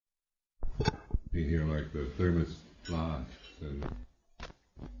See here like the thermos flasks and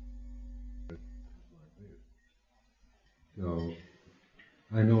so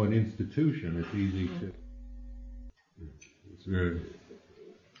I know an institution. It's easy to. It's very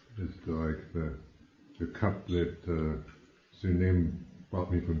just like the cup that Sunim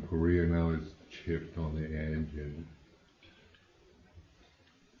brought me from Korea now is chipped on the edge and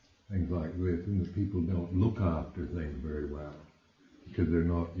things like this, and the people don't look after things very well because they're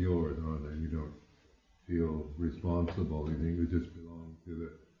not yours, are they? You don't feel responsible. You think they just belong to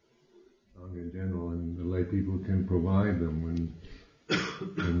the Sangha in general, and the lay people can provide them when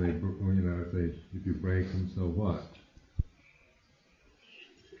they, if you break them, so what?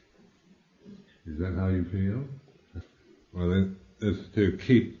 Is that how you feel? Well, it's to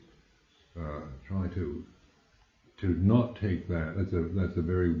keep, try to not take that. That's a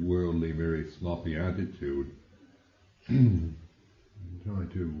very worldly, very sloppy attitude. Try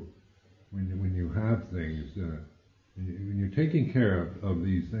to, when you have things, when you're taking care of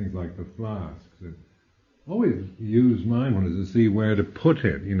these things like the flasks, always use mindfulness to see where to put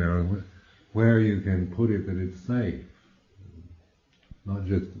it. Where you can put it that it's safe. Not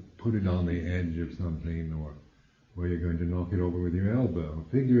just put it on the edge of something or where you're going to knock it over with your elbow.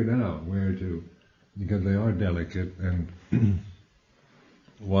 Figure it out where to, because they are delicate and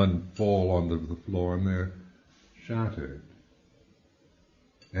one fall onto the floor and they're shattered.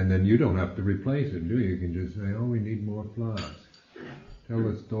 And then you don't have to replace it, do you? You can just say, we need more flasks. Tell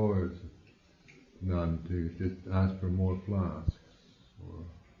the stores none to just ask for more flasks.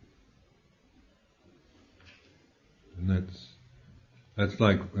 And that's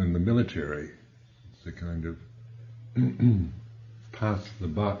like in the military. It's a kind of pass the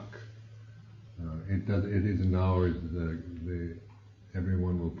buck. It isn't ours.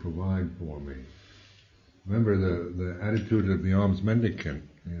 Everyone will provide for me. Remember, the attitude of the alms mendicant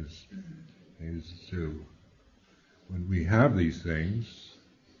is to, when we have these things,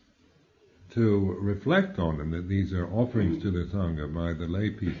 to reflect on them, that these are offerings to the Sangha by the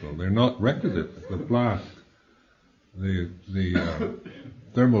lay people. They're not requisites. The flask, the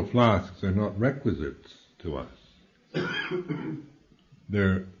thermal flasks are not requisites to us.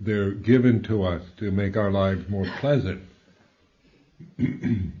 They're given to us to make our lives more pleasant.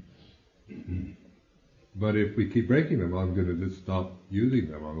 But if we keep breaking them, I'm going to just stop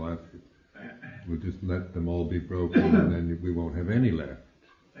using them. We'll just let them all be broken, and then we won't have any left.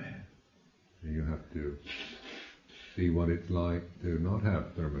 And you have to see what it's like to not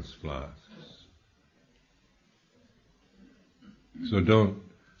have thermos flasks. So don't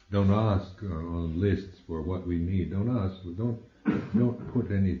ask on lists for what we need. Don't ask. Don't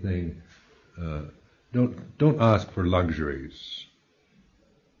put anything. Don't ask for luxuries.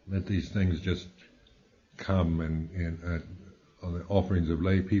 Let these things just come and on the offerings of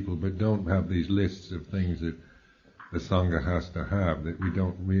lay people, but don't have these lists of things that the Sangha has to have that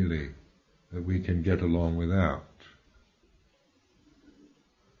we can get along without.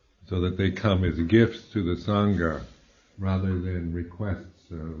 So that they come as gifts to the Sangha rather than requests.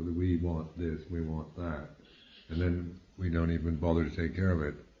 We want this, we want that, and then we don't even bother to take care of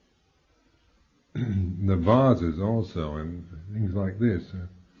it. The vases also and things like this,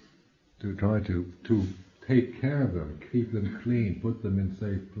 to try to take care of them, keep them clean, put them in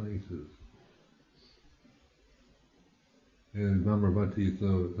safe places. And Brahmavati is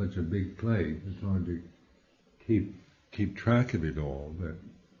such a big place, it's hard to keep track of it all, that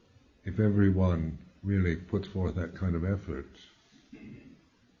if everyone really puts forth that kind of effort,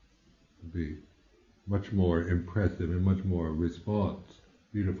 it'd be much more impressive and much more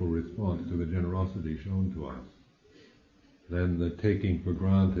beautiful response to the generosity shown to us than the taking for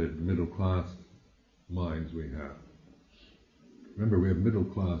granted middle class minds we have. Remember, we have middle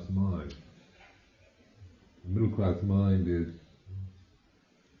class mind. The middle class mind is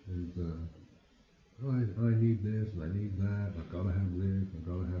I need this and I need that, I've got to have this, I've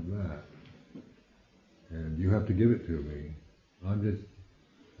got to have that. And you have to give it to me.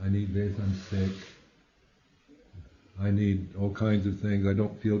 I need this, I'm sick. I need all kinds of things. I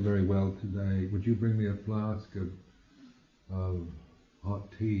don't feel very well today. Would you bring me a flask of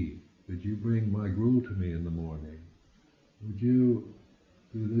hot tea? Would you bring my gruel to me in the morning? Would you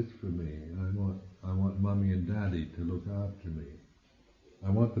do this for me? I want Mummy and Daddy to look after me. I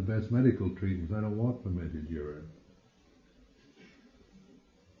want the best medical treatments. I don't want fermented urine.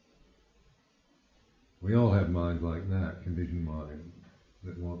 We all have minds like that, conditioned minds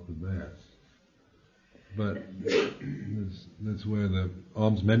that want the best. But that's where the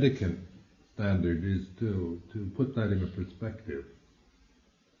alms mendicant standard is to put that in a perspective.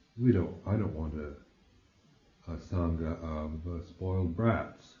 I don't want a Sangha of spoiled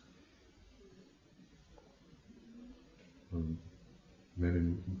brats. men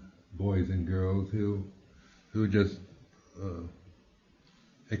and boys and girls who just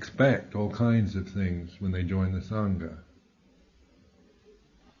expect all kinds of things when they join the Sangha.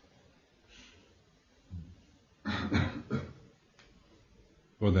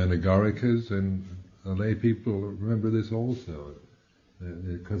 Or the Anagarikas and lay people remember this also.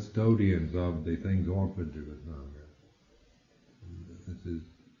 The custodians of the things offered to the Sangha. This is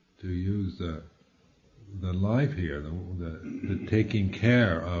to use the life here, the taking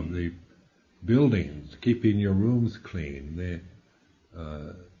care of the buildings, keeping your rooms clean, the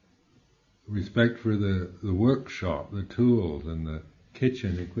respect for the workshop, the tools, and the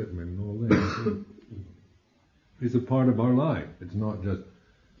kitchen equipment, and all that. It's a part of our life. It's not just,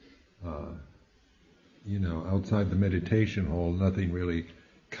 outside the meditation hall, nothing really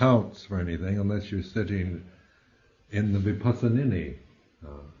counts for anything unless you're sitting in the vipassanini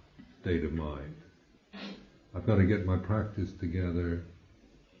state of mind. I've got to get my practice together.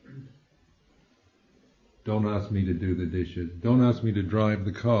 Don't ask me to do the dishes. Don't ask me to drive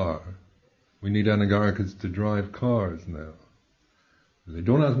the car. We need Anagarikas to drive cars now. They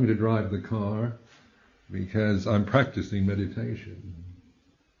don't ask me to drive the car because I'm practicing meditation.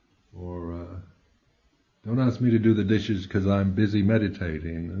 Or don't ask me to do the dishes because I'm busy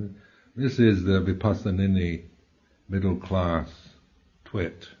meditating. This is the vipassanini middle class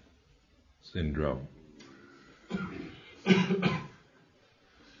twit syndrome.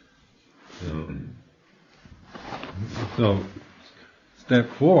 So step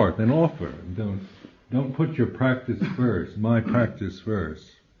forth and offer. Don't put your practice first, my practice first.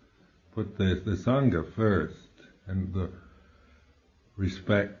 Put the Sangha first, and the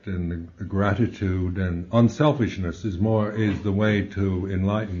respect and the gratitude and unselfishness is the way to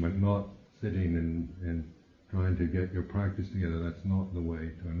enlightenment, not sitting and trying to get your practice together. That's not the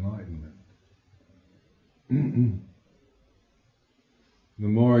way to enlightenment. The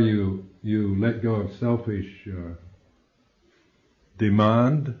more you let go of selfish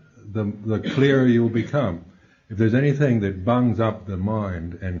demand, the clearer you'll become. If there's anything that bungs up the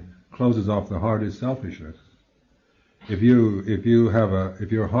mind and closes off the heart, is selfishness. If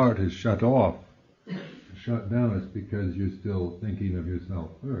your heart is shut down, it's because you're still thinking of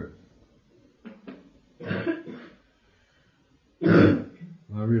yourself first.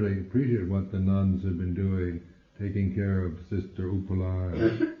 I really appreciate what the nuns have been doing, taking care of Sister Upala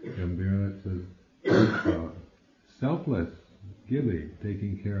and Gambhira. It's selfless giving,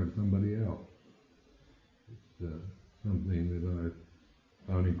 taking care of somebody else. It's something that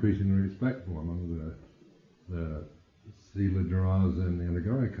I found increasingly respectful among the Siladharas and the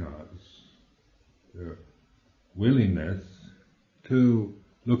Anagarikas. Their willingness to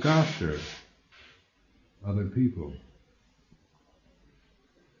look after other people.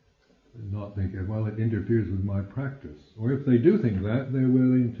 And not think, well, it interferes with my practice. Or if they do think that, they're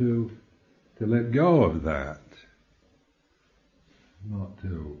willing to let go of that. Not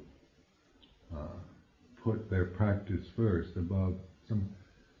to put their practice first above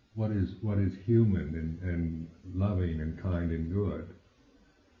what is human and loving and kind and good.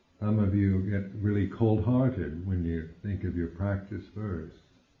 Some of you get really cold-hearted when you think of your practice first.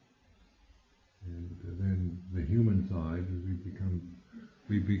 And then the human side,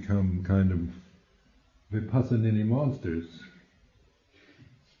 we become kind of vipassanini monsters.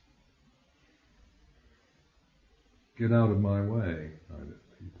 Get out of my way, kind of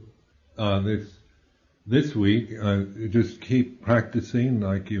people. This week, just keep practicing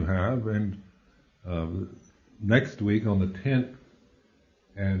like you have, and next week on the 10th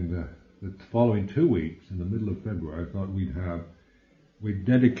and the following 2 weeks, in the middle of February, I thought we'd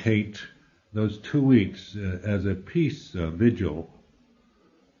dedicate those 2 weeks as a peace vigil,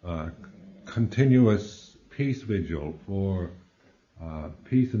 continuous peace vigil for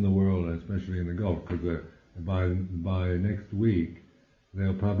peace in the world, especially in the Gulf, because by next week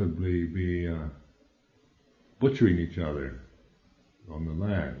they'll probably be butchering each other on the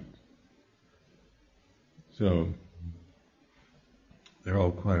land. So they're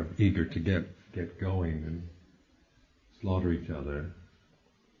all kind of eager to get going and slaughter each other.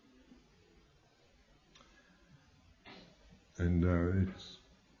 And it's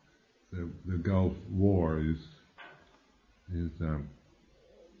the Gulf War is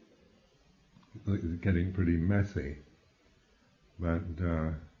getting pretty messy, but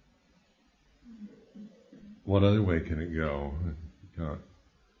what other way can it go?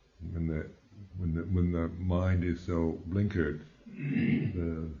 When the mind is so blinkered,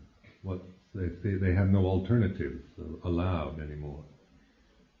 they have no alternatives allowed anymore.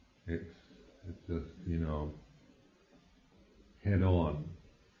 It's just head on,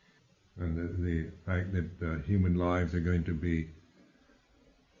 and the fact that human lives are going to be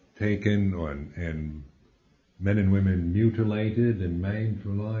taken and men and women mutilated and maimed for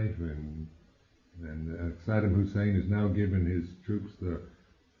life, and Saddam Hussein has now given his troops the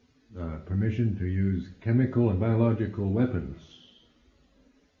permission to use chemical and biological weapons.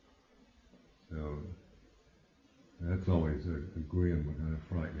 So that's always a grim, kind of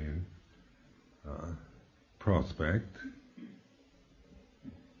frightening prospect.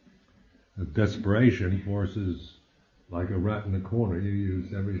 The desperation forces, like a rat in a corner, you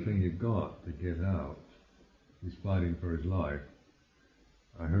use everything you've got to get out. He's fighting for his life.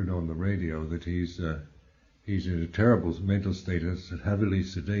 I heard on the radio that he's in a terrible mental state, heavily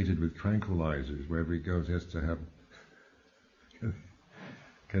sedated with tranquilizers. Wherever he goes, he has to have,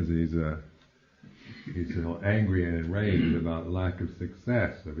 because he's so angry and enraged about lack of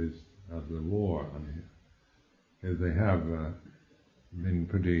success of the war. I mean, because they have been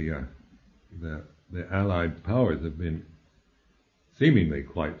pretty. The Allied powers have been seemingly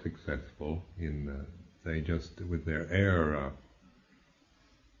quite successful in, say, just with their air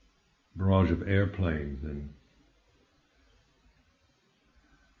barrage of airplanes,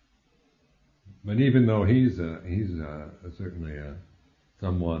 but even though he's certainly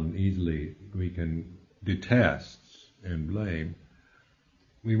someone easily we can detest and blame,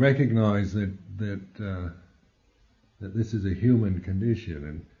 we recognize that this is a human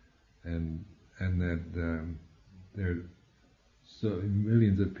condition, and that there are so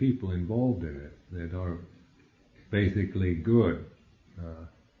millions of people involved in it that are basically good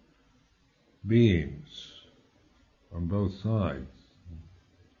beings on both sides.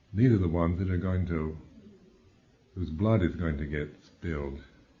 These are the ones that are whose blood is going to get spilled.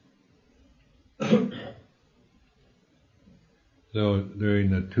 So during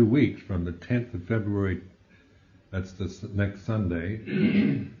the 2 weeks, from the 10th of February, that's the next Sunday,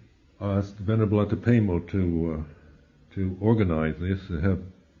 asked Venerable Atapemo to organize this, to have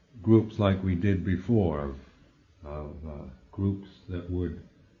groups like we did before, of groups that would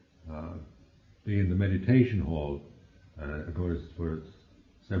be in the meditation hall, of course, for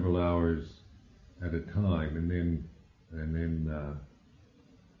several hours at a time, and then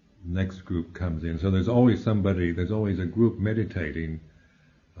next group comes in. So there's always a group meditating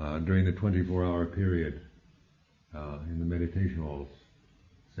during the 24-hour period in the meditation halls,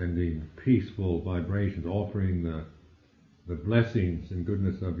 sending peaceful vibrations, offering the blessings and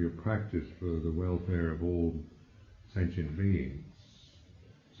goodness of your practice for the welfare of all sentient beings,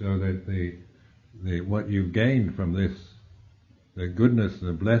 so that what you've gained from this, the goodness,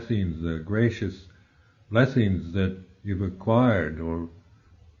 the blessings, the gracious blessings that you've acquired or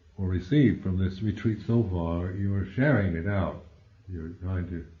received from this retreat so far, you are sharing it out. You're trying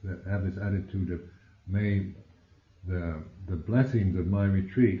to have this attitude of, may the blessings of my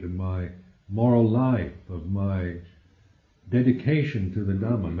retreat, of my moral life, of my dedication to the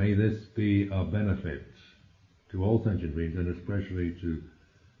Dhamma, may this be a benefit to all sentient beings, and especially to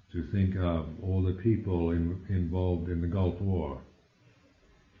think of all the people involved in the Gulf War.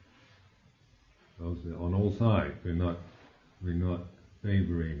 On all sides, we're not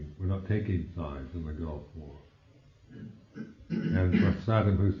taking sides in the Gulf War. And for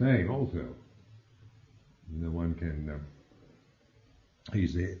Saddam Hussein also, one can,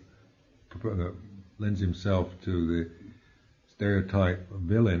 lends himself to the stereotype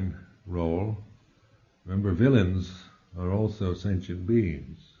villain role. Remember, villains are also sentient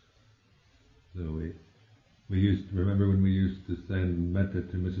beings. So remember when we used to send metta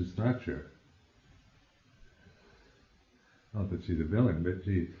to Mrs. Thatcher. Not that she's a villain, but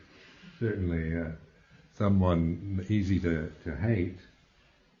she's certainly someone easy to hate,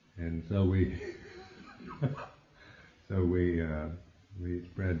 and so we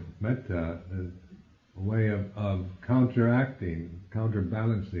spread metta as a way of counterbalancing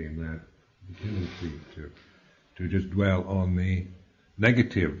that tendency to just dwell on the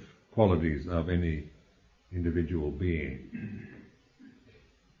negative qualities of any individual being.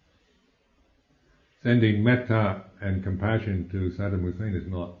 Sending metta and compassion to Saddam Hussein is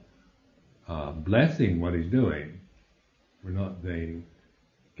not blessing what he's doing. We're not saying,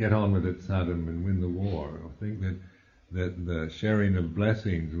 get on with it, Saddam, and win the war. I think that the sharing of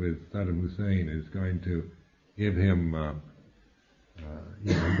blessings with Saddam Hussein is going to give him, going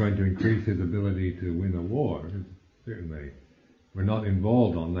to increase his ability to win a war. Certainly, we're not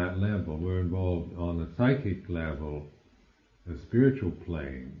involved on that level. We're involved on a psychic level, a spiritual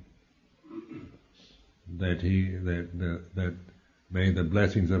plane. That may the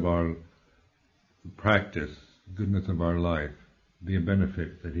blessings of our practice, goodness of our life, be a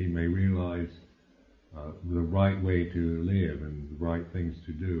benefit, that he may realize the right way to live and the right things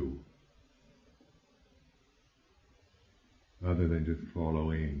to do, rather than just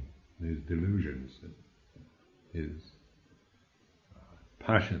following his delusions, and his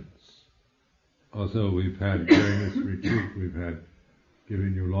passions. Also, we've had, during this retreat, we've had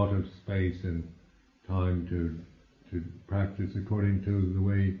given you a lot of space and time to practice according to the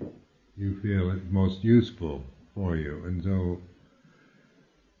way you feel it's most useful for you. And so,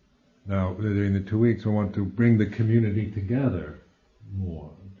 now, during the 2 weeks, we want to bring the community together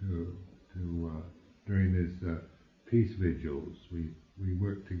more. During this peace vigils, we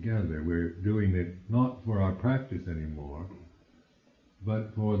work together. We're doing it not for our practice anymore,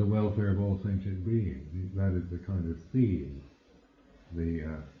 but for the welfare of all sentient beings. That is the kind of theme,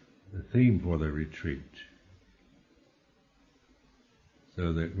 the theme for the retreat.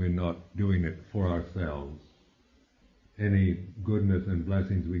 So that we're not doing it for ourselves. Any goodness and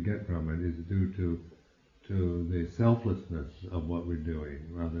blessings we get from it is due to the selflessness of what we're doing,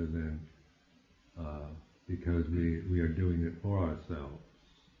 rather than because we are doing it for ourselves.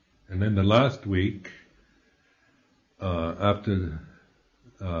 And then the last week, after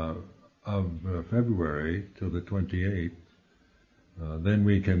of February till the 28th, then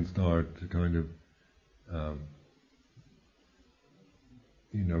we can start to kind of,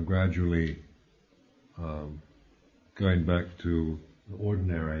 gradually going back to the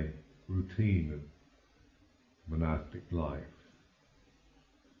ordinary routine of monastic life.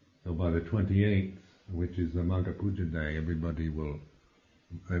 So by the 28th, which is the Magha Puja day, everybody will,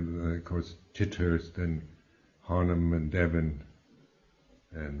 and of course Chithurst and Harnham and Devon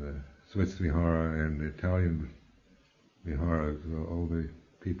and Swiss Vihara and the Italian Viharas, all the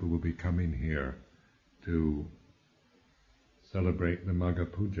people will be coming here to celebrate the Magha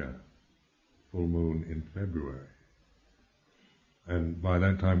Puja, full moon in February. And by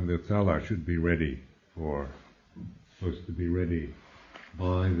that time the Sala should be ready supposed to be ready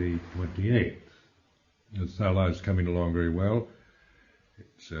by the 28th. The Sala is coming along very well.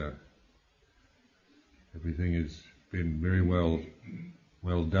 It's everything has been very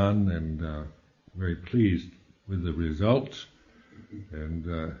well done, and very pleased with the results.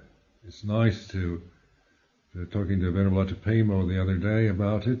 And it's nice to talking to Venerable Atapemo the other day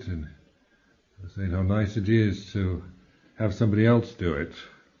about it, and saying how nice it is to have somebody else do it,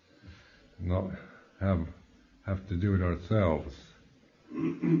 not have to do it ourselves.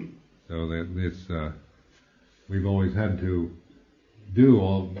 So that this we've always had to do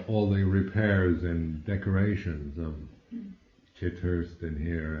all the repairs and decorations of Chithurst and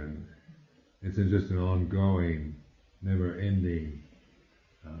here, and it's just an ongoing, never-ending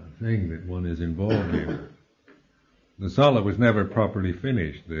thing that one is involved in. The Sala was never properly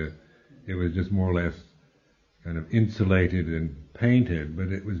finished. It was just more or less kind of insulated and painted,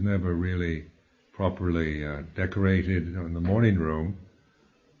 but it was never really properly decorated. In the morning room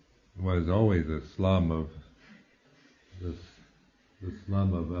was always a slum of the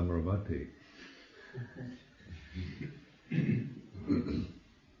slum of Amaravati.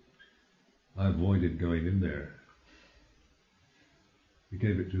 I avoided going in there. We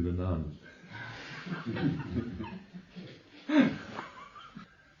gave it to the nuns.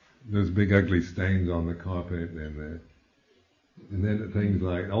 Those big ugly stains on the carpet, and then things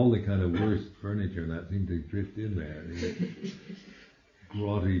like all the kind of worst furniture that seemed to drift in there.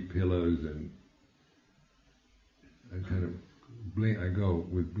 Grotty pillows, and I kind of I go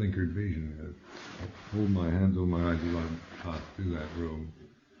with blinkered vision. I hold my hands over my eyes as I pass through that room.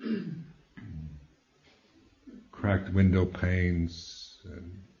 Cracked window panes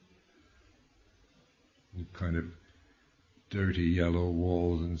and kind of dirty yellow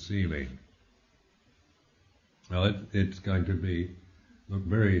walls and ceiling. Well, it's going to look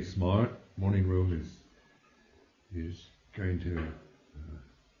very smart. Morning room is going to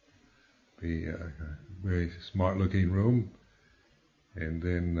be a very smart looking room. And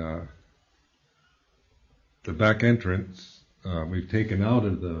then the back entrance we've taken out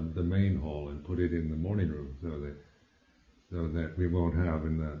of the main hall and put it in the morning room, so that we won't have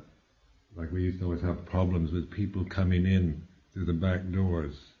like we used to always have problems with people coming in through the back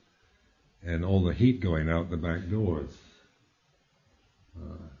doors and all the heat going out the back doors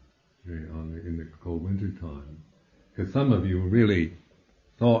in the cold winter time. Because some of you are really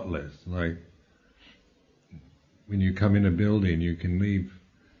thoughtless, like when you come in a building you can leave,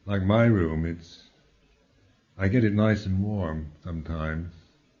 like my room, I get it nice and warm sometimes.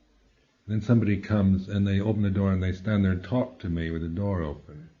 Then somebody comes and they open the door and they stand there and talk to me with the door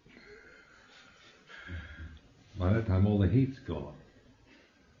open. By that time all the heat's gone.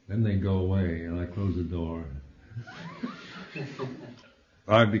 Then they go away and I close the door.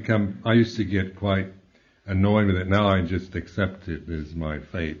 I used to get quite annoyed with it. Now I just accept it as my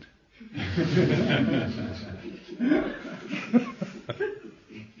fate.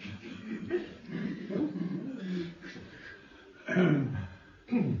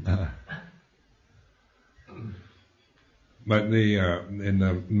 but in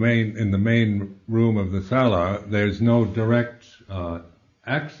the main room of the sala, there's no direct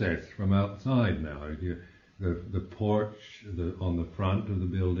access from outside now. The porch on the front of the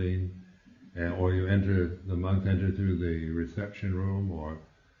building, or the monks enter through the reception room, or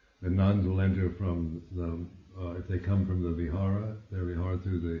the nuns will enter from if they come from the vihara, their vihara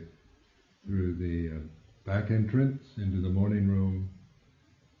through the back entrance into the morning room.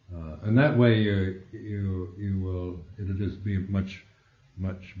 And that way it'll just be a much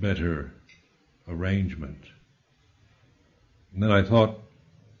better arrangement. And then I thought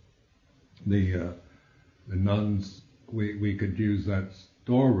the nuns, we could use that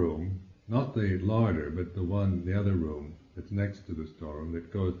storeroom, not the larder, but the other room that's next to the storeroom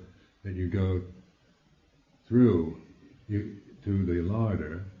that you go through to the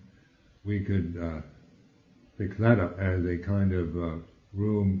larder. We could fix that up as a kind of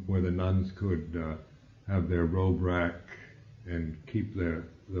room where the nuns could have their robe rack and keep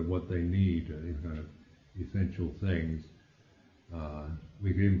what they need, kind of essential things.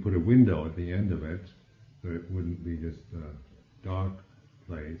 We could even put a window at the end of it, so it wouldn't be just a dark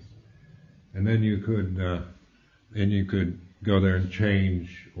place. And then you could go there and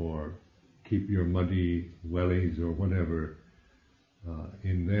change, or keep your muddy wellies or whatever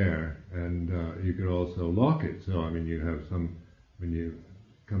in there, and you could also lock it. So you have when you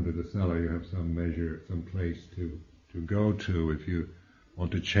come to the cellar, you have some place to go to if you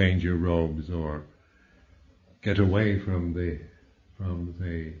want to change your robes or get away from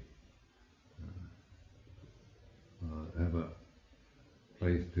have a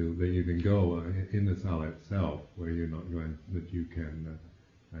place that you can go in the sala itself, where that you can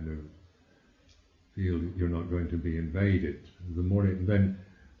kind of feel you're not going to be invaded. Then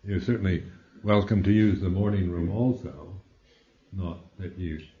you're certainly welcome to use the morning room also. Not that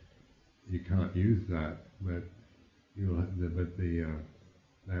you can't use that, but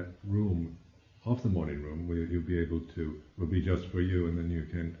that room off the morning room you'll be able to will be just for you, and then you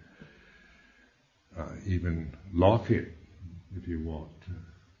can even lock it if you want.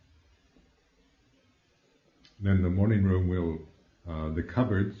 Then the morning room the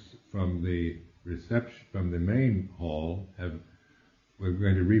cupboards from the main hall we're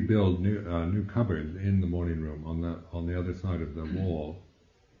going to rebuild new cupboards in the morning room on the other side of the wall,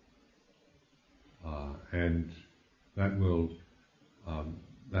 and they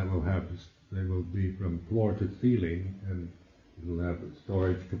will be from floor to ceiling, and it will have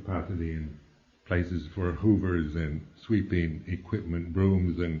storage capacity and places for hoovers and sweeping equipment,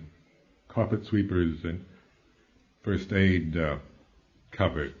 brooms and carpet sweepers and first aid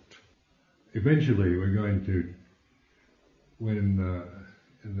cupboard. Eventually, we're going to, in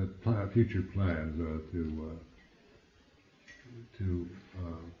the future plans,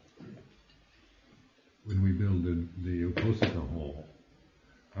 when we build the Uposatha hall,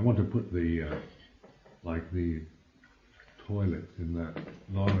 I want to put the toilets in that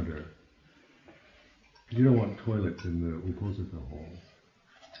larder. You don't want toilets in the Uposatha hall,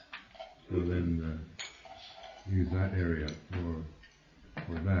 so then use that area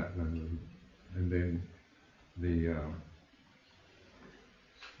for that, and then the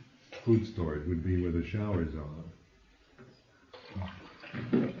food storage would be where the showers are.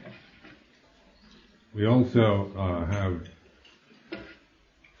 We also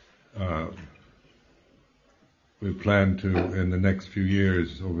we plan to, in the next few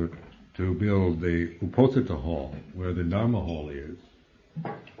years, to build the Uposatha hall, where the Dharma hall is.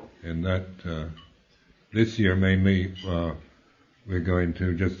 And that, this year mainly, we're going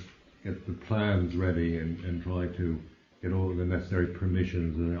to just get the plans ready and try to get all the necessary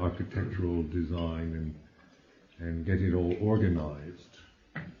permissions and architectural design and get it all organized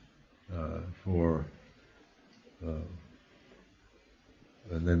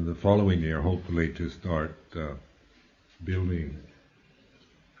and then the following year, hopefully, to start building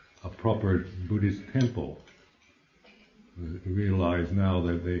a proper Buddhist temple. We realize now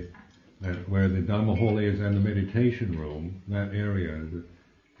that where the Dhamma hall is and the meditation room, that area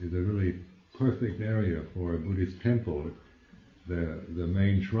is a really perfect area for a Buddhist temple. The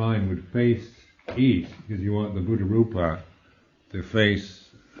main shrine would face east, because you want the Buddha Rupa to face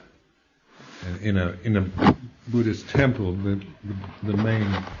in a Buddhist temple. The main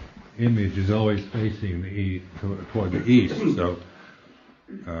image is always facing toward the east. So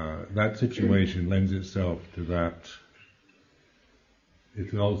that situation lends itself to that.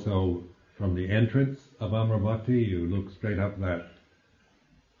 It's also from the entrance of Amaravati. You look straight up that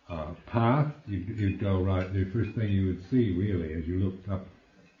path. You'd go right. The first thing you would see, really, as you looked up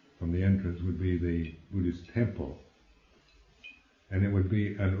from the entrance, would be the Buddhist temple. And it would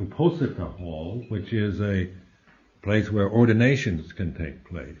be an Uposatha hall, which is place where ordinations can take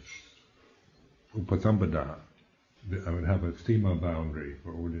place. Upasampada. I would have a sima boundary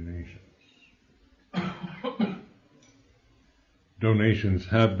for ordinations. Donations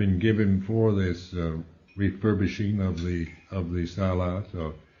have been given for this refurbishing of the sala,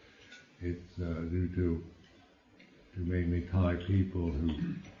 so it's due to mainly Thai people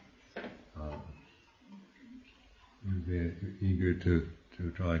who they're eager to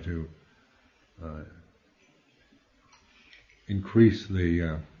try to increase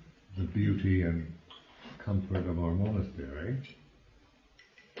the beauty and comfort of our monastery.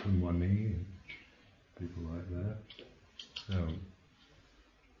 Kunwani, people like that. So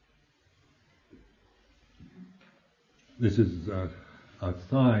this is a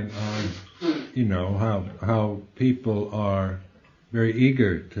sign of how people are very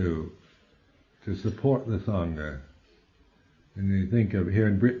eager to support the Sangha. And you think of here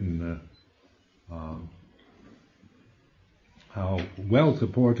in Britain how well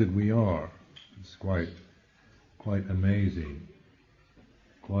supported we are. It's quite amazing,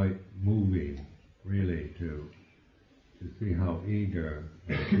 quite moving, really, to see how eager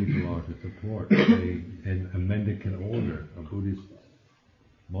people are to support a mendicant order, a Buddhist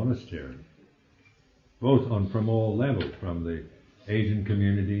monastery, both from all levels, from the Asian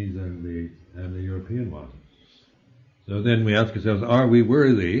communities and the European ones. So then we ask ourselves, are we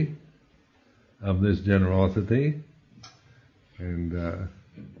worthy of this generosity? And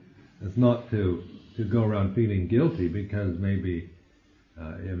it's not to go around feeling guilty, because maybe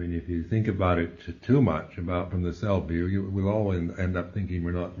if you think about it too much from the self view, we'll all end up thinking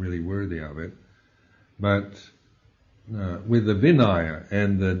we're not really worthy of it. But with the Vinaya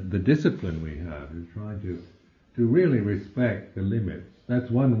and the discipline we have, is trying to really respect the limits. That's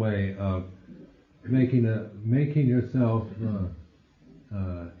one way of making yourself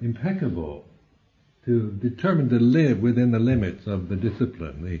impeccable, to determine to live within the limits of the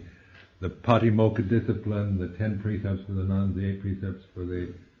discipline, the Patimokkha discipline, the 10 precepts for the nuns, the 8 precepts for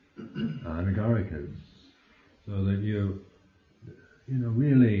the Anagarikas, so that you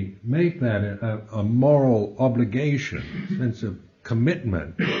really make that a moral obligation, sense of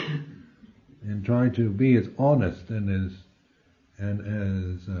commitment, and try to be as honest and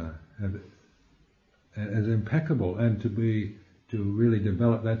as impeccable, and to really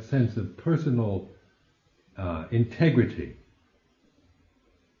develop that sense of personal integrity,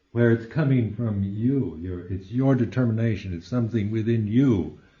 where it's coming from you. It's your determination. It's something within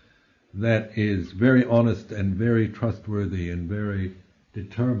you that is very honest and very trustworthy and very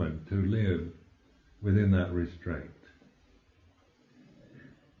determined to live within that restraint.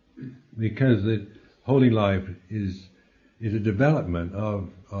 Because holy life is a development of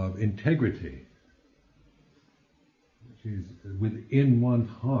integrity, which is within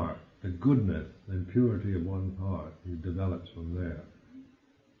one's heart. The goodness and purity of one's heart develops from there.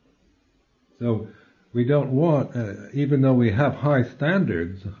 So we don't want, even though we have high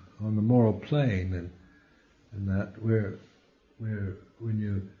standards on the moral plane, and that where when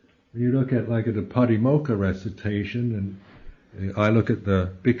you look at a Patimokkha recitation, and I look at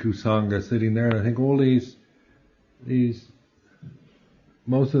the Bhikkhu Sangha sitting there, and I think all these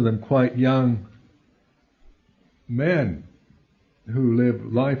most of them quite young men who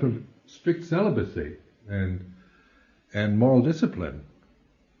live life of strict celibacy and moral discipline.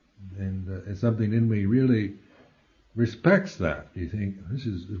 And it's something in me really respects that. You think, this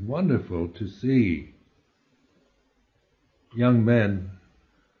is wonderful to see young men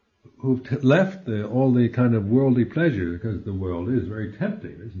who've left all the kind of worldly pleasure, because the world is very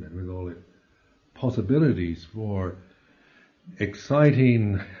tempting, isn't it, with all its possibilities for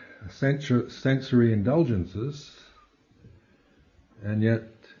exciting sensory indulgences, and yet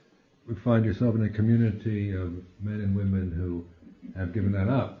we find yourself in a community of men and women who have given that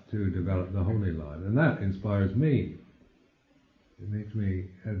up to develop the holy life. And that inspires me. It makes me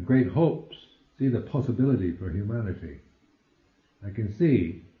have great hopes, see the possibility for humanity. I can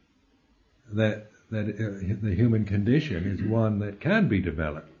see that the human condition is one that can be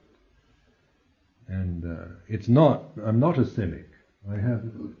developed. And I'm not a cynic.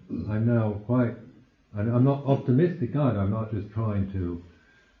 I'm not optimistic either. I'm not just trying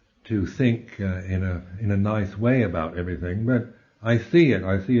to think in a nice way about everything, but I see it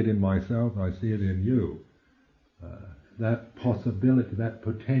in myself, I see it in you. That possibility, that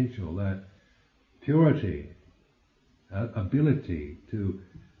potential, that purity, that ability to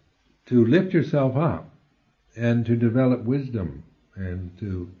lift yourself up and to develop wisdom and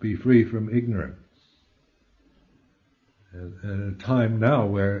to be free from ignorance. At a time now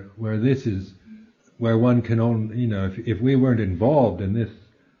where this is, where one can only, if we weren't involved in this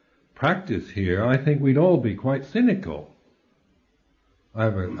practice here, I think we'd all be quite cynical. I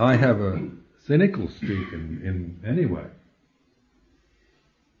have a cynical streak in any way.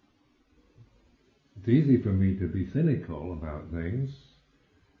 It's easy for me to be cynical about things.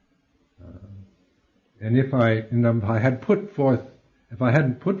 And if I hadn't put forth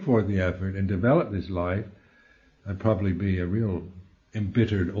the effort and developed this life, I'd probably be a real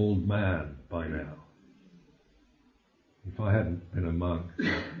embittered old man by now. If I hadn't been a monk.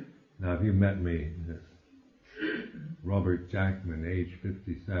 Now, if you met me, Robert Jackman, age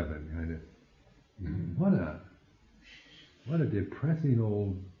 57, kind of, what a depressing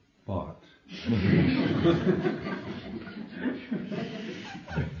old bot.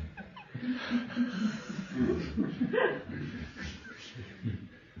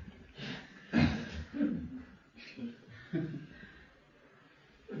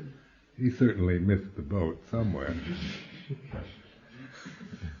 He certainly missed the boat somewhere.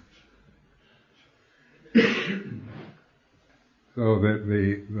 So that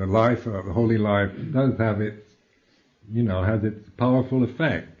the life, the holy life, does have its, has its powerful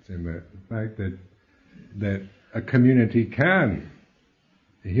effects in the fact that a community a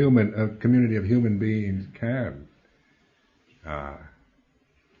community of human beings can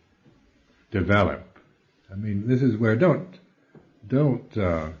develop. I mean, this is where don't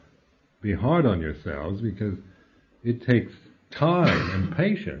be hard on yourselves, because it takes time and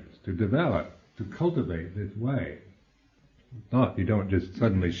patience to develop, to cultivate this way. Not, you don't just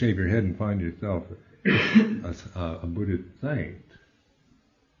suddenly shave your head and find yourself a Buddhist saint.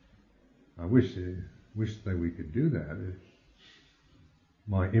 I wish that we could do that.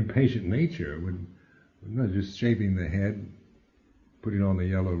 My impatient nature would not just shaving the head, putting on the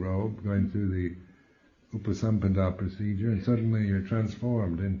yellow robe, going through the Upasampada procedure, and suddenly you're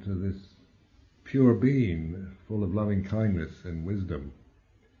transformed into this pure being, full of loving kindness and wisdom.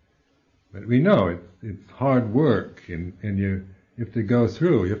 But we know it's hard work, and you have to go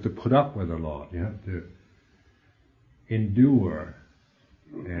through, you have to put up with a lot, you have to endure,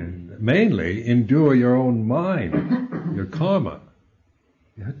 and mainly endure your own mind, your karma.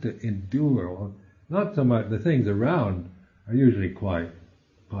 You have to endure, not so much, the things around are usually quite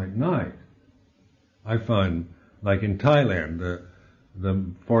nice. I find, like in Thailand, the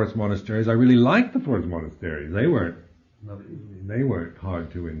forest monasteries, I really liked the forest monasteries. They weren't hard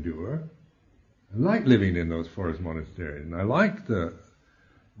to endure. I liked living in those forest monasteries, and I liked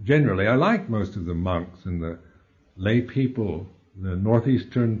most of the monks and the lay people. The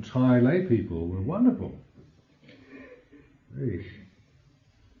northeastern Thai lay people were wonderful. Very,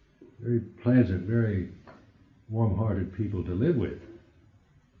 very pleasant, very warm-hearted people to live with.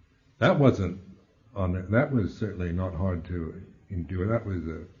 That was certainly not hard to endure. That was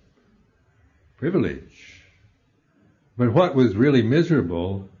a privilege. But what was really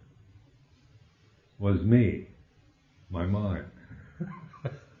miserable was me, my mind.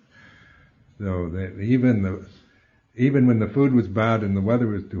 So that even when the food was bad and the weather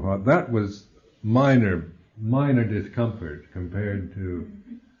was too hot, that was minor discomfort compared to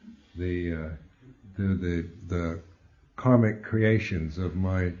the karmic creations of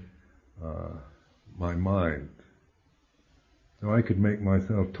my mind. So I could make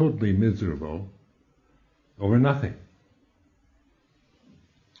myself totally miserable over nothing.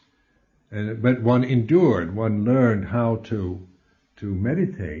 But one endured, one learned how to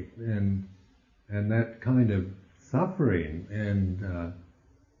meditate, and that kind of suffering and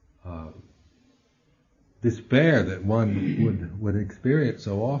despair that one would experience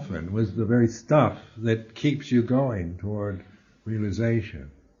so often was the very stuff that keeps you going toward realization.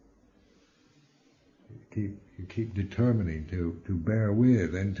 You keep determining to bear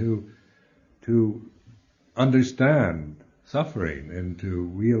with and to understand suffering and to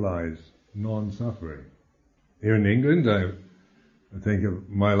realize non-suffering. Here in England, I think of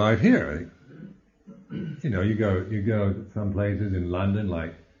my life here. You go to some places in London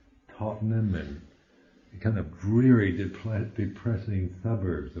like Tottenham and kind of dreary, depressing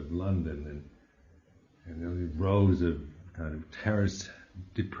suburbs of London, and these rows of kind of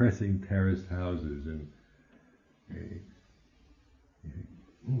depressing terraced houses, and it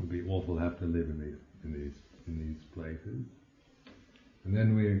would be awful to have to live in these places. And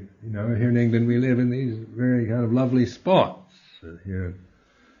then here in England we live in these very kind of lovely spots. Here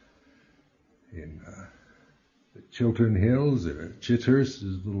in the Chiltern Hills, Chithurst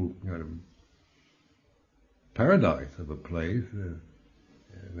is a little kind of paradise of a place, and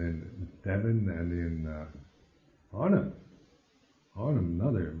then Devon, and in Arnhem,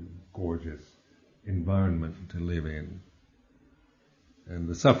 another gorgeous environment to live in. And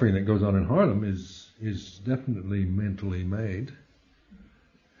the suffering that goes on in Harlem is definitely mentally made.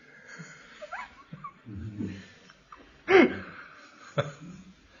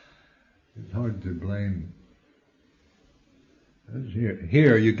 It's hard to blame.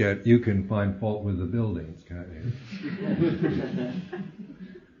 Here you can find fault with the buildings, can't you?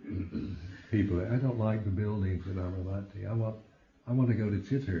 People, I don't like the buildings at Amaravati. I want to go to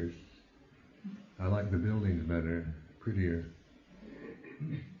Chithurst. I like the buildings better, prettier.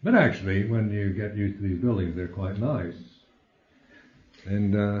 But actually, when you get used to these buildings, they're quite nice.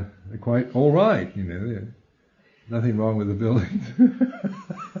 And they're quite all right, Nothing wrong with the buildings.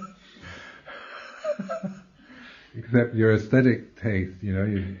 Except your aesthetic taste, you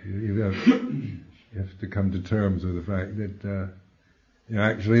have to come to terms with the fact that,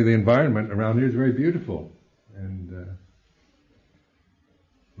 actually the environment around here is very beautiful. And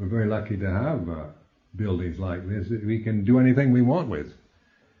we're very lucky to have buildings like this that we can do anything we want with.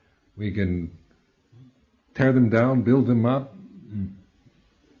 We can tear them down, build them up,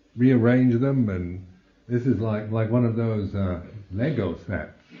 rearrange them, and this is like one of those Lego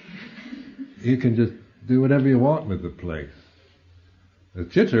sets. You can just do whatever you want with the place. The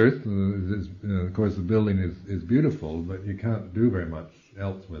Chithurst, of course, the building is beautiful, but you can't do very much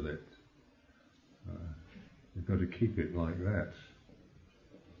else with it. You've got to keep it like that,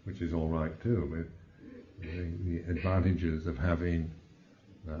 which is all right too. But the advantages of having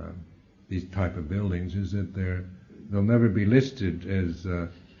these type of buildings is that they'll never be listed as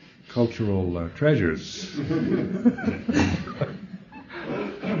cultural treasures.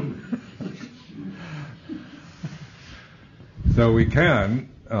 So we can,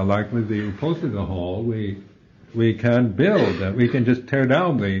 like with the Uposatha hall, we can build. We can just tear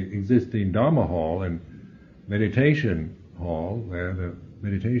down the existing Dharma hall and meditation hall, there, the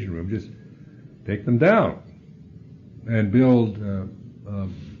meditation room. Just take them down and build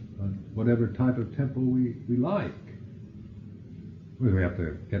whatever type of temple we like. We have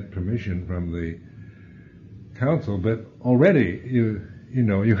to get permission from the council, but already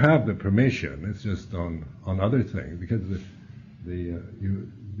you have the permission. It's just on other things, because the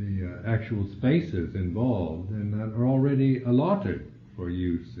actual spaces involved and that are already allotted for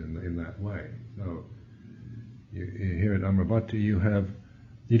use in that way. So here at Amaravati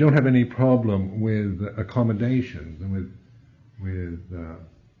you don't have any problem with accommodations and with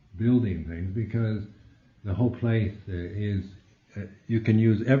building things, because the whole place is you can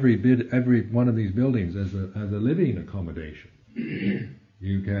use every one of these buildings as a living accommodation.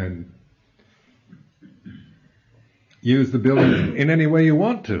 You can use the building in any way you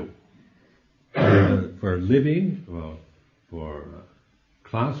want to, for living, for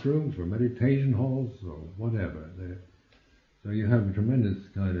classrooms, for meditation halls, or whatever. So you have a tremendous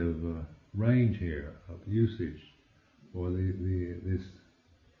kind of range here of usage for this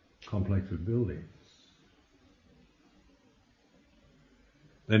complex of buildings.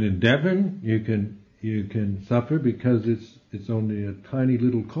 Then in Devon, you can suffer because it's only a tiny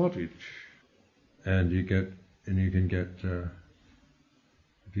little cottage, and you can get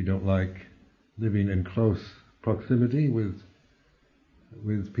if you don't like living in close proximity with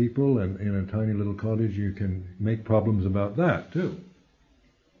people and in a tiny little cottage, you can make problems about that too.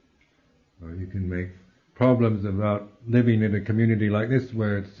 Or you can make problems about living in a community like this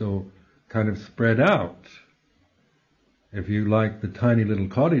where it's so kind of spread out. If you like the tiny little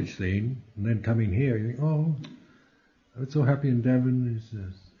cottage scene, and then coming here, you think, oh, I was so happy in Devon,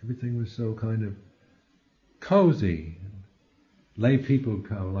 everything was so kind of cozy. Lay people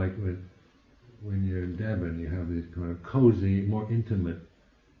come, like when you're in Devon, you have this kind of cozy, more intimate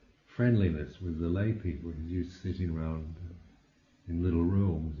friendliness with the lay people, because you're sitting around in little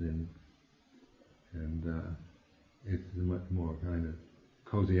rooms, and it's a much more kind of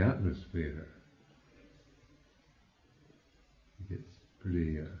cozy atmosphere. It's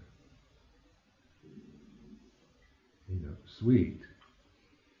pretty, sweet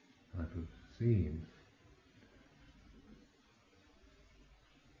type of scene.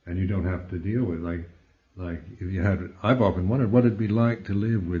 And you don't have to deal with, like if you had, I've often wondered what it'd be like to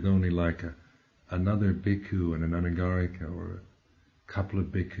live with only like another bhikkhu and an anagarika, or a couple of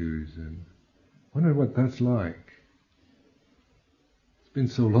bhikkhus, and wonder what that's like. It's been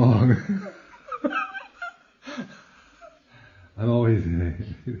so long. I'm always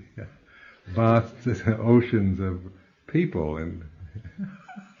vast oceans of people, and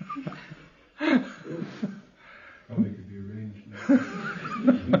probably could be arranged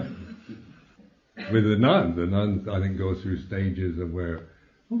now. With the nuns I think go through stages of where,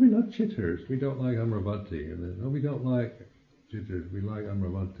 we love Chithurst, we don't like Amaravati, and then, we don't like Chithurst, we like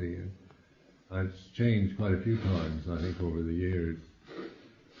Amaravati, and it's changed quite a few times I think over the years.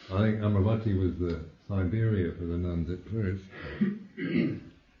 I think Amaravati was the Siberia for the nuns at first.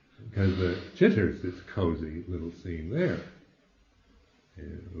 Because the Chitters, it's cozy little scene there. A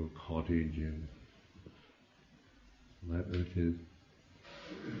little cottage and that which is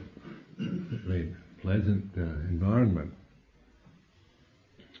a very pleasant environment.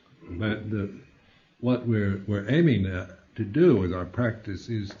 But what we're aiming to do with our practice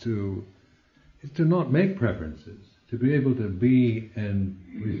is to not make preferences, to be able to be and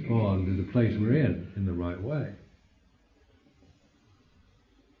respond to the place we're in the right way.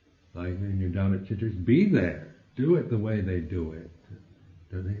 Like when you're down at Chitters, be there. Do it the way they do it.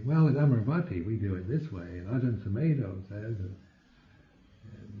 Don't think, well, at Amaravati we do it this way, and Ajahn Sumedho says,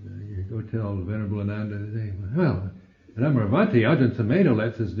 and you go tell Venerable Ananda today, well, at Amaravati Ajahn Sumedho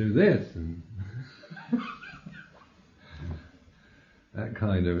lets us do this, and that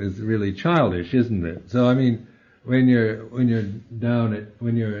kind of is really childish, isn't it? So I mean, when you're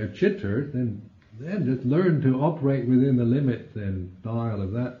at Chitter, then just learn to operate within the limits and style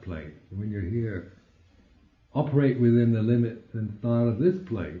of that place. When you're here, operate within the limits and style of this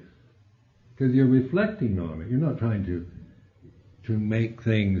place, because you're reflecting on it. You're not trying to make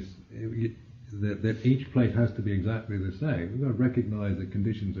things that each place has to be exactly the same. We've got to recognize that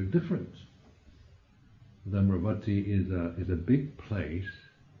conditions are different. Amaravati is a big place.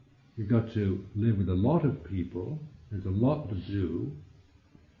 You've got to live with a lot of people. There's a lot to do.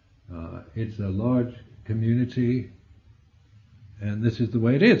 It's a large community, and this is the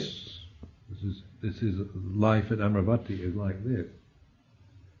way it is. This is life at Amaravati is like this.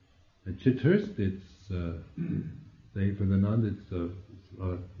 At Chithurst, it's say for the nuns, it's a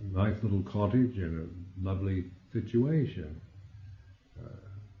nice little cottage and a lovely situation,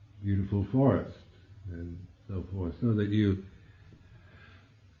 beautiful forest, and so forth, so that you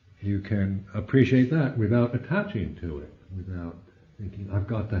can appreciate that without attaching to it, without thinking, I've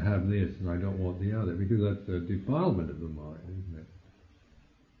got to have this and I don't want the other, because that's a defilement of the mind, isn't it?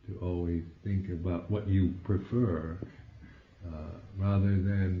 To always think about what you prefer, rather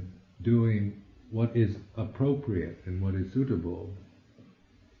than doing what is appropriate and what is suitable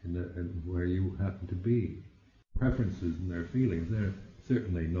in where you happen to be. Preferences and their feelings, they're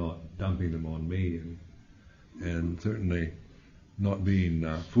certainly not dumping them on me, and certainly not being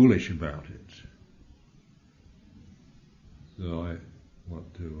foolish about it. So I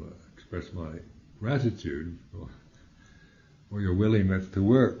want to express my gratitude for your willingness to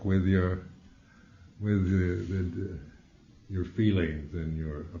work with your feelings and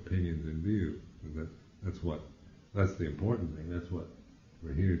your opinions and views. And that's the important thing. That's what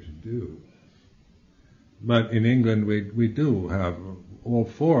we're here to do. But in England, we do have all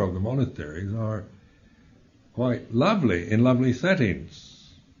four of the monasteries are quite lovely, in lovely settings.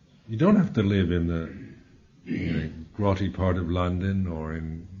 You don't have to live in the grotty part of London or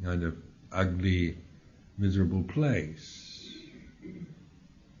in kind of ugly, miserable place.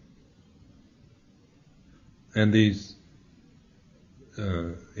 And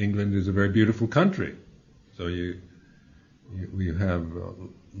England is a very beautiful country, so we have a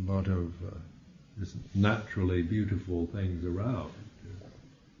lot of just naturally beautiful things around.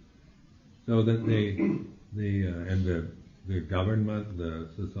 So that the government, the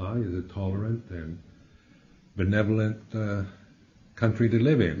society is a tolerant and benevolent country to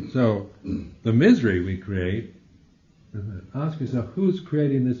live in. So the misery we create, ask yourself, who's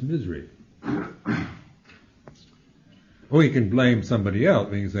creating this misery? Or you can blame somebody else.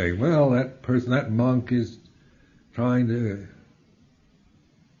 We can say, well, that person, that monk is trying to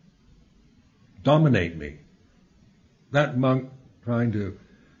dominate me. That monk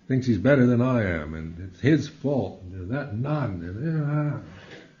thinks he's better than I am, and it's his fault. That nun,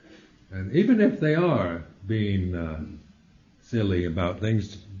 and even if they are being silly about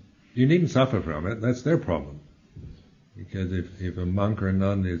things, you needn't suffer from it. That's their problem. Because if a monk or a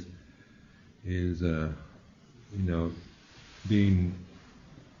nun is being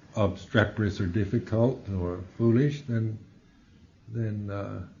obstreperous or difficult or foolish, then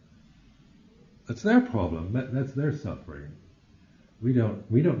that's their problem. That's their suffering. We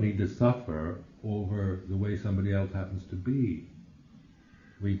don't need to suffer over the way somebody else happens to be.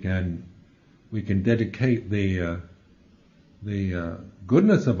 We can dedicate the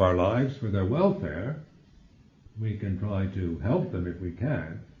goodness of our lives for their welfare. We can try to help them if we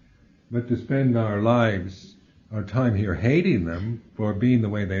can, but to spend our time here hating them for being the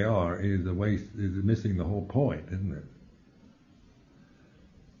way they are is missing the whole point, isn't it?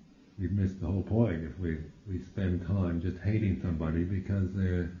 We've missed the whole point if we spend time just hating somebody because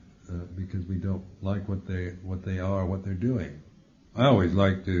we don't like what they are, what they're doing. I always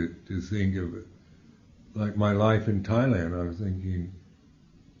like to think of it like my life in Thailand. I was thinking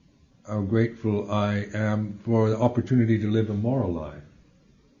how grateful I am for the opportunity to live a moral life.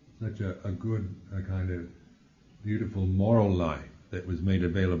 such a good, a kind of beautiful moral life that was made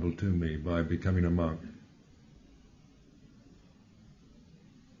available to me by becoming a monk.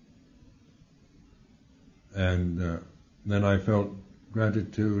 And then I felt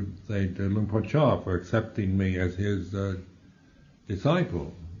gratitude, say, to Luang Por Chah for accepting me as his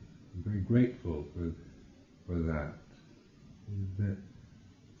disciple. I'm very grateful for that.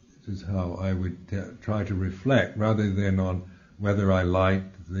 This is how I would try to reflect, rather than on whether I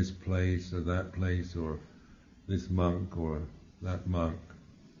liked this place or that place or this monk or that monk.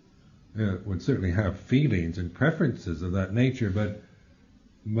 Would certainly have feelings and preferences of that nature, but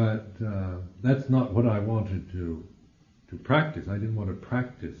that's not what I wanted to practice. I didn't want to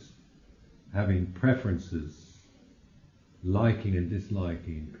practice having preferences, liking and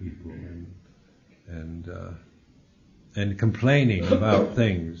disliking people, and complaining about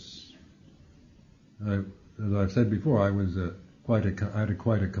things. As I've said before, I was I had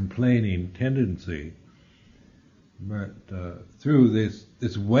quite a complaining tendency. But through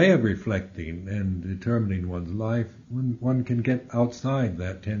this way of reflecting and determining one's life, one can get outside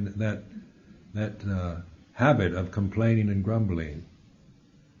that habit of complaining and grumbling.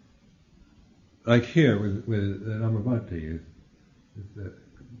 Like here with Amaravati,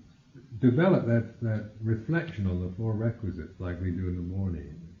 develop that reflection on the four requisites like we do in the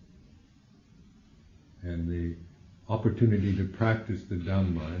morning, and the opportunity to practice the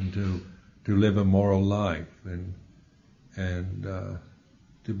Dhamma and to live a moral life and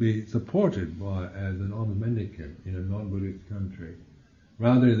to be supported as an honest mendicant in a non-Buddhist country,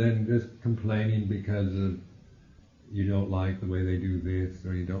 rather than just complaining because you don't like the way they do this,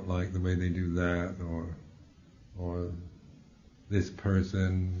 or you don't like the way they do that, or this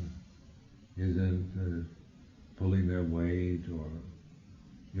person isn't pulling their weight, or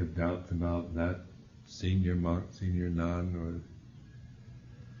you have doubts about that senior monk, senior nun,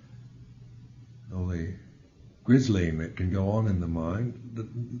 or all the grizzling that can go on in the mind.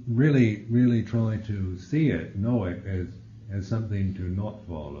 Really, really try to see it, know it as something to not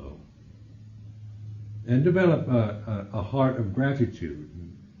follow, and develop a heart of gratitude.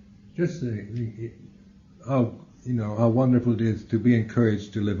 Just how wonderful it is to be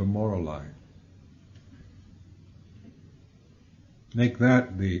encouraged to live a moral life. Make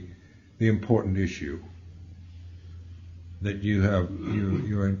that the important issue, that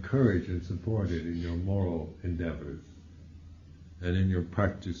you're encouraged and supported in your moral endeavors and in your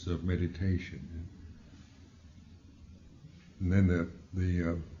practice of meditation. And then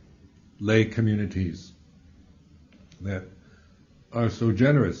the lay communities that are so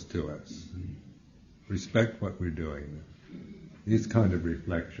generous to us, and respect what we're doing. These kind of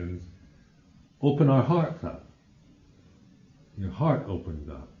reflections open our hearts up. Your heart opens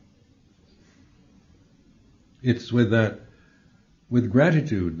up. It's with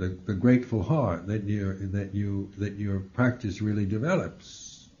gratitude, the grateful heart, that your practice really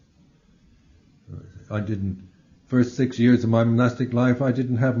develops. First 6 years of my monastic life, I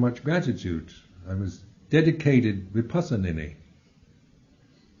didn't have much gratitude. I was dedicated vipassanini.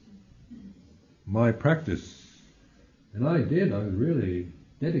 My practice, and I was really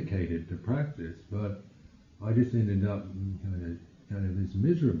dedicated to practice, but I just ended up kind of this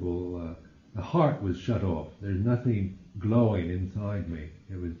miserable. The heart was shut off. There's nothing glowing inside me.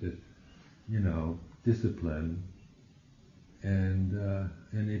 It was just, discipline, and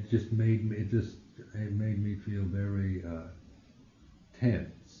it just made me feel very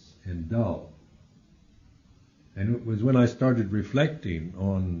tense and dull. And it was when I started reflecting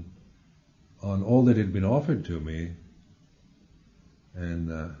on all that had been offered to me,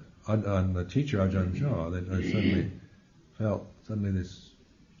 and on the teacher Ajahn Chah, that I suddenly felt this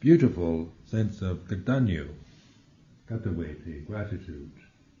beautiful sense of katanyu, kataveti, gratitude.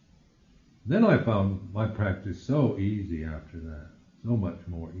 Then I found my practice so easy after that, so much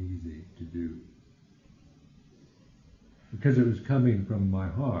more easy to do. Because it was coming from my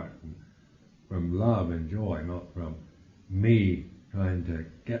heart, from love and joy, not from me trying to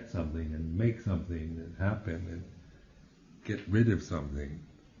get something and make something happen and get rid of something.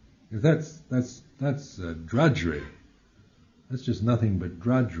 Because that's drudgery. That's just nothing but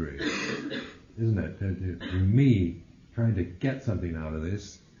drudgery, isn't it? Me trying to get something out of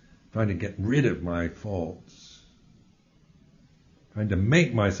this, trying to get rid of my faults, trying to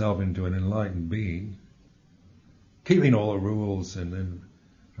make myself into an enlightened being, keeping all the rules, and then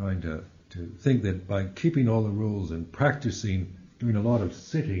trying to think that by keeping all the rules and practicing, doing a lot of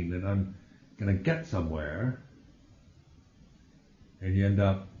sitting, that I'm going to get somewhere, and you end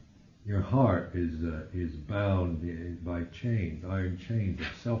up, your heart is bound by chains, iron chains of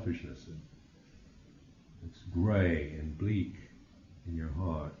selfishness. It's grey and bleak in your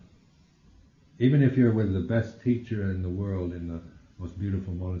heart. Even if you're with the best teacher in the world in the most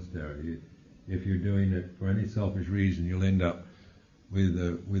beautiful monastery, if you're doing it for any selfish reason, you'll end up with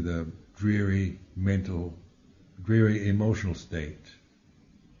a dreary emotional state.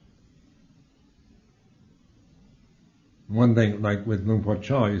 One thing, like with Luang Por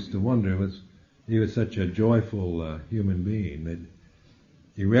Chah, I used to wonder, he was such a joyful human being that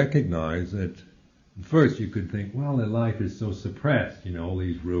he recognized that at first you could think, well, their life is so suppressed, all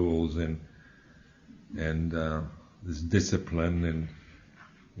these rules and this discipline, and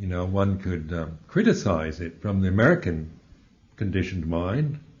one could criticize it from the American conditioned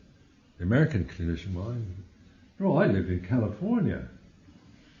mind. The American conditioned mind. Oh, I lived in California.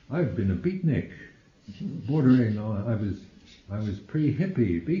 I've been a beatnik, bordering on. I was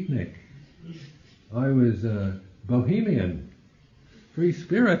pre-hippie beatnik. I was a bohemian, free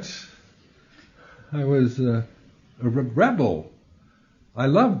spirit. I was a rebel. I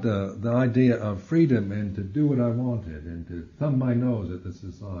loved the idea of freedom and to do what I wanted and to thumb my nose at the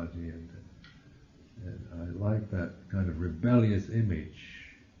society, and I liked that kind of rebellious image.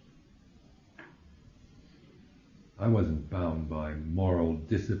 I wasn't bound by moral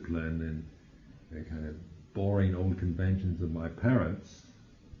discipline and the kind of boring old conventions of my parents.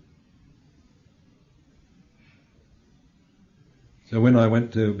 So when I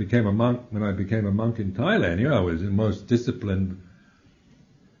became a monk in Thailand, I was in the most disciplined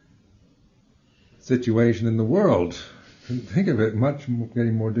situation in the world. Couldn't think of it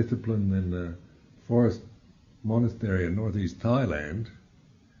getting more disciplined than the forest monastery in northeast Thailand.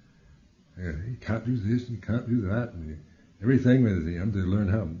 You can't do this, you can't do that. And everything was, to learn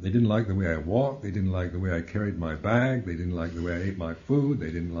how. They didn't like the way I walked, they didn't like the way I carried my bag, they didn't like the way I ate my food,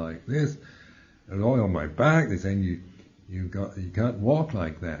 they didn't like this. It was all on my back. They're saying you can't walk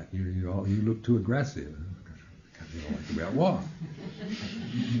like that. You look too aggressive. You don't like the way I walk.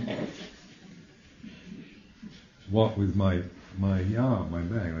 Walk with my bag.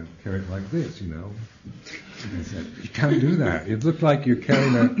 I'd carry it like this, And I said, you can't do that. It looked like you're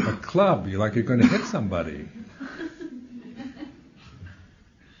carrying a club. You're like you're going to hit somebody.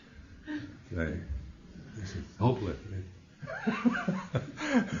 Say, this is hopeless.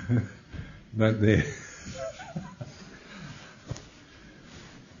 But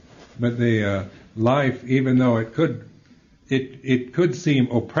the life, even though it could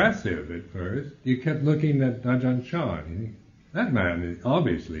seem oppressive at first, you kept looking at Ajahn Chah. That man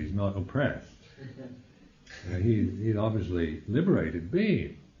obviously is not oppressed. He's obviously liberated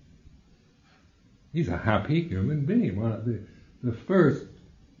being. He's a happy human being. The first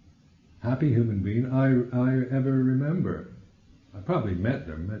happy human being I ever remember. I probably met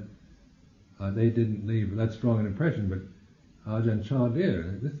them, but they didn't leave that strong an impression. But Ajahn Chah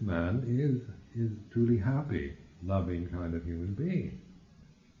did. This man is truly happy, loving kind of human being.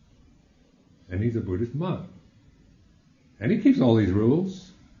 And he's a Buddhist monk. And he keeps all these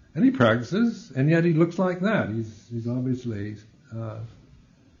rules, and he practices, and yet he looks like that. He's obviously,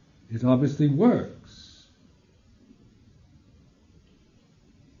 it obviously works.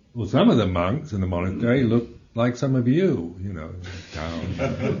 Well, some of the monks in the monastery look like some of you, down,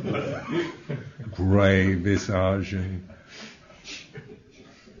 grey visage and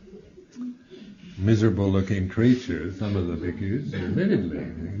miserable-looking creatures. Some of the bhikkhus, admittedly,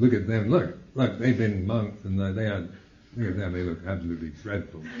 look at them. Look, they've been monks, and look at them. They look absolutely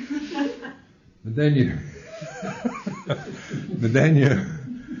dreadful. But then you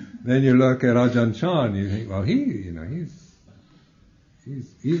look at Ajahn Chah and you think, well, he's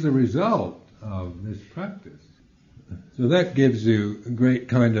a result of this practice. So that gives you a great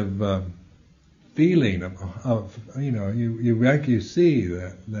kind of feeling of you see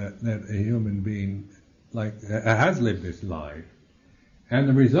that a human being has lived this life, and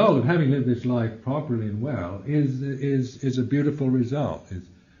the result of having lived this life properly and well is a beautiful result. It's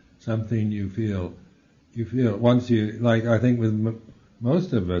something you feel once you, I think with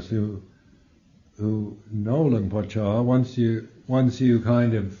most of us who know Luang Por Chah, once you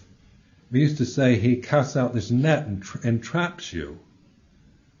kind of, we used to say he casts out this net and traps you.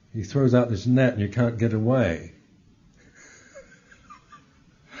 He throws out this net and you can't get away.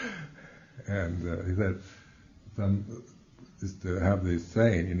 And he said, used to have this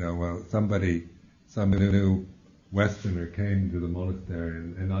saying, some new Westerner came to the monastery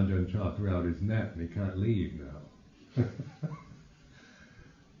and Ajahn Chah threw out his net and he can't leave now.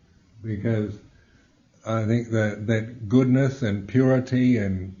 Because I think that goodness and purity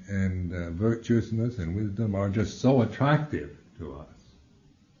and virtuousness and wisdom are just so attractive to us.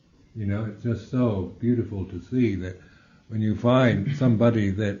 It's just so beautiful to see that when you find somebody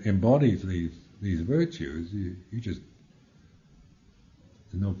that embodies these virtues, you just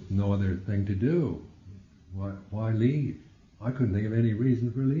There's no other thing to do. Why leave? I couldn't think of any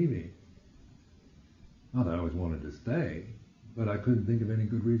reason for leaving. Not that I always wanted to stay, but I couldn't think of any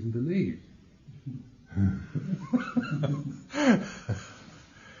good reason to leave.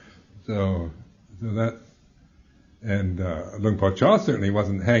 so that, and Luang Por Chah certainly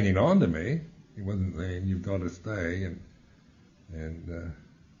wasn't hanging on to me. He wasn't saying, you've got to stay, and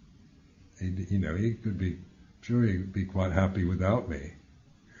he could be, sure he'd be quite happy without me.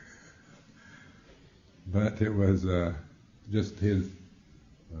 But it was just his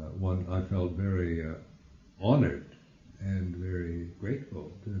one. I felt very honored and very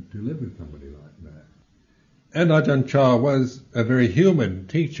grateful to live with somebody like that. And Ajahn Chah was a very human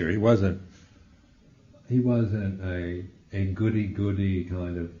teacher. He wasn't a goody-goody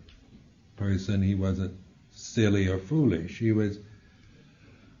kind of person. He wasn't silly or foolish. He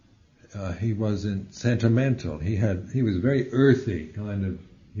wasn't sentimental. He was a very earthy kind of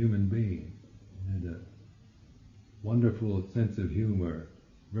human being. He had a wonderful sense of humor,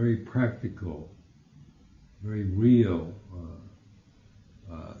 very practical, very real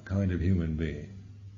kind of human being.